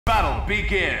Battle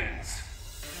begins.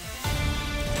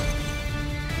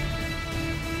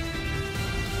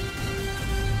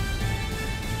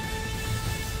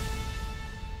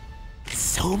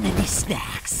 So many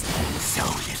snacks, so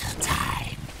little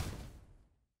time.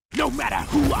 No matter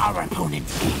who our opponent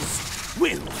is,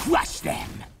 we'll crush them.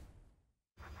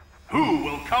 Who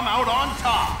will come out on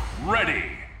top? Ready.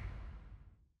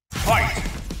 Fight!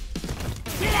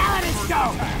 Get out and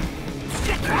go!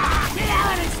 Get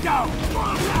out and go!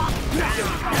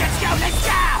 Let's go, let's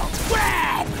go!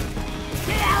 Red!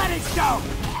 Get out and go!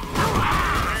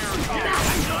 Get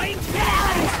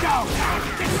out and go!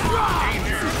 Destroy!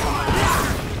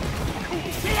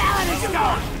 Get out and go!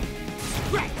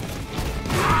 Red!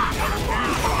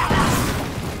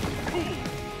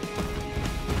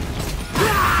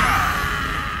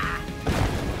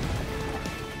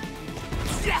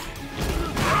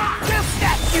 We'll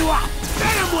snatch you up!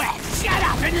 Venom wet! Shut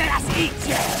up and let us eat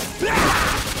you!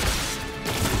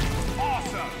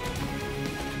 Awesome!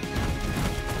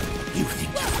 You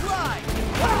think you're right?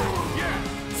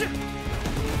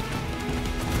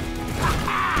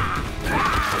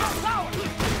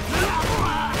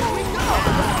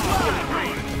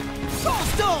 Soul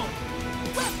Stone!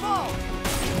 Red Ball!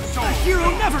 A hero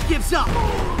never gives up!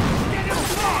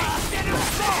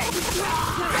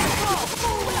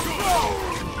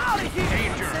 Out of here!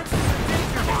 Danger!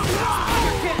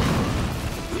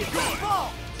 Red Ball!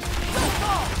 Red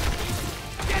Ball!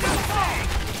 Get out!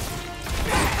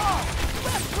 Red Ball!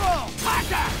 Red Ball!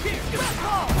 Red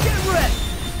Ball! Get ready!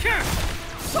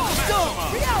 Soul Stone!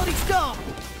 Reality Stone!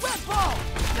 Red Ball!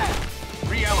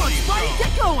 Reality Spidey, Stone.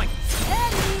 get going!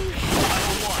 Eddie!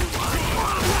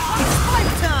 It's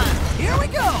fight time! Here we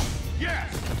go! Yes!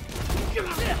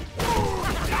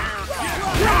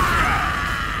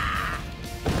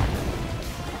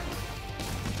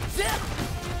 Zip!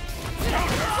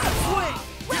 Red swing!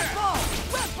 Red ball!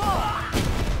 Red ball!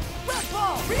 Red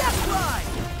ball! React ride!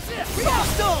 Real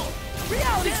stone!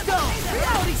 Reality stone!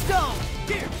 Reality stone!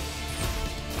 Here!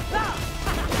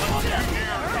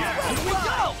 Here we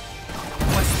go!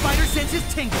 My spider senses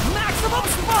tingle! Maximum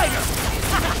spider!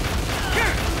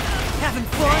 Here! Having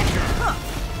fun? Huh.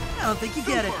 I don't think you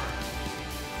get it.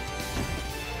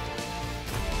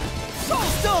 Soul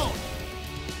Stone!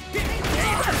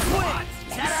 Red swing!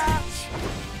 Ta-da!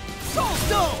 Soul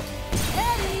Stone!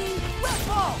 Eddie! Red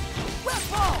ball! Red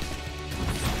ball!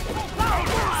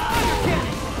 Spider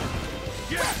cannon!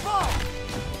 Red ball!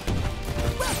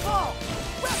 Red ball!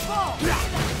 Red ball!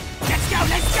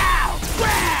 Let's go!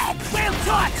 Red! We'll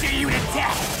torture you to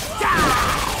death! Die!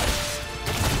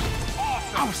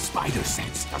 Our spider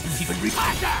sense doesn't even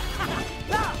remind us!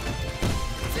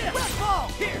 Red ball!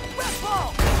 Here! Red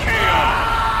ball!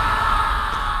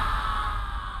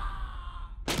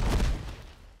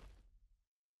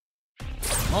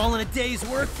 All in a day's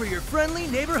work for your friendly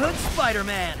neighborhood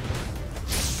Spider-Man.